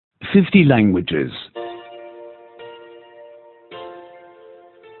50 languages.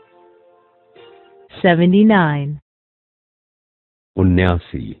 79.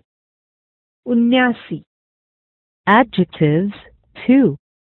 79. 79. Adjectives 2.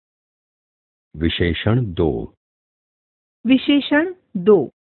 विशेषण 2. विशेषण 2.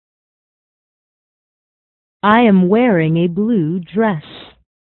 I am wearing a blue dress.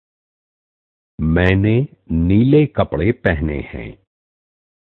 मैंने नीले कपड़े पहने हैं.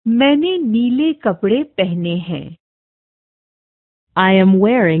 मैंने नीले कपड़े पहने हैं. I am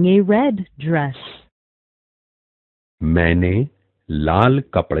wearing a red dress. मैंने लाल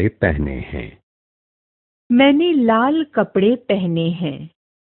कपड़े पहने हैं. मैंने लाल कपड़े पहने हैं.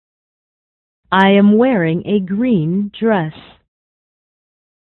 I am wearing a green dress.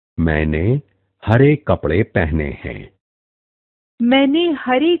 मैंने हरे कपड़े पहने हैं. मैंने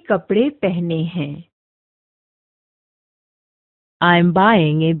हरे कपड़े पहने हैं. I'm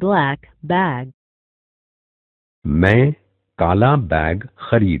buying a black bag. मैं काला बैग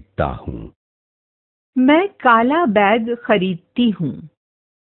खरीदता हूँ. मैं काला बैग खरीदती हूँ.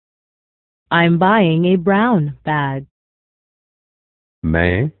 I'm buying a brown bag.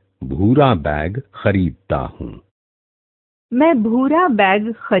 मैं भूरा बैग खरीदता हूँ. मैं भूरा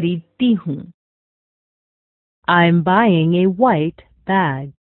बैग खरीदती हूँ. I'm buying a white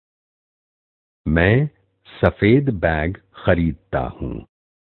bag. मैं सफेद बैग खरीदता हूँ.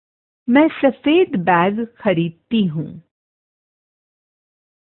 मैं सफेद बैग खरीदती हूँ.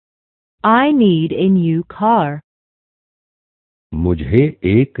 I need a new car. मुझे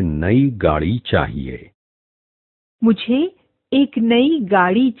एक नई गाड़ी चाहिए. मुझे एक नई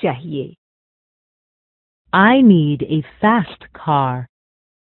गाड़ी चाहिए. I need a fast car.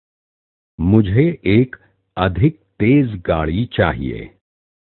 मुझे एक अधिक तेज गाड़ी चाहिए.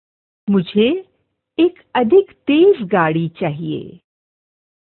 मुझे एक अधिक तेज गाड़ी चाहिए.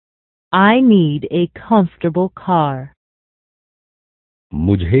 I need a comfortable car.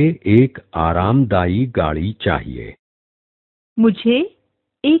 मुझे एक आरामदायी गाड़ी चाहिए. मुझे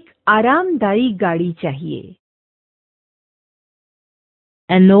एक आरामदायी गाड़ी चाहिए.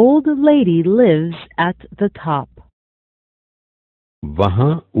 An old lady lives at the top.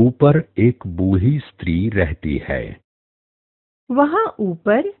 वहाँ ऊपर एक बूढ़ी स्त्री रहती है. वहाँ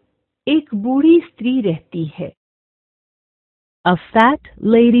ऊपर एक बूढ़ी स्त्री रहती है. A fat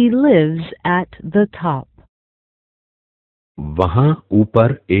lady lives at the top. वहाँ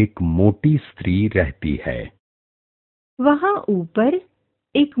ऊपर एक मोटी स्त्री रहती है. वहाँ ऊपर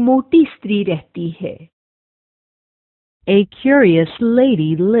एक मोटी स्त्री रहती है. A curious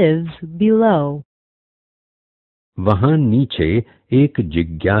lady lives below. वहाँ नीचे एक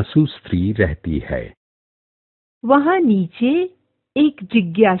जिज्ञासु स्त्री रहती है. वहाँ नीचे एक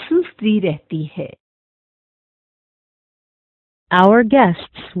जिज्ञासु स्त्री रहती है. Our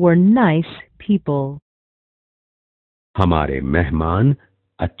guests were nice people. हमारे मेहमान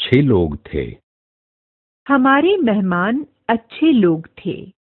अच्छे लोग थे. हमारे मेहमान अच्छे लोग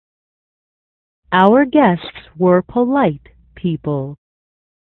थे. Our guests were polite people.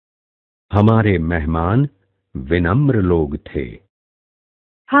 हमारे मेहमान विनम्र लोग थे.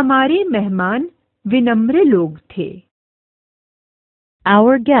 हमारे मेहमान विनम्र लोग थे.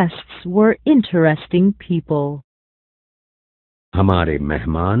 Our guests were interesting people. हमारे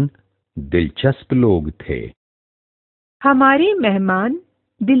मेहमान दिलचस्प लोग थे. हमारे मेहमान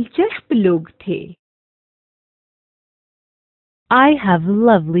दिलचस्प लोग थे. I have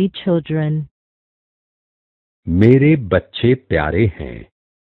lovely children. मेरे बच्चे प्यारे हैं.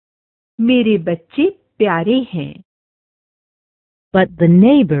 मेरे बच्चे प्यारे हैं. But the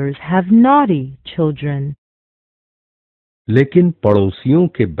neighbors have naughty children. लेकिन पड़ोसियों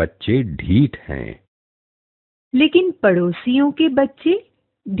के बच्चे ढीठ हैं. लेकिन पड़ोसियों के बच्चे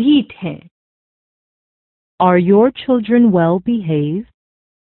ढीठ हैं. Are your children well behaved?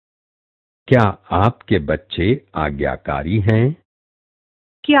 क्या आपके बच्चे आज्ञाकारी हैं?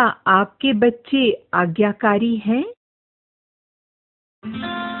 क्या आपके बच्चे आज्ञाकारी हैं?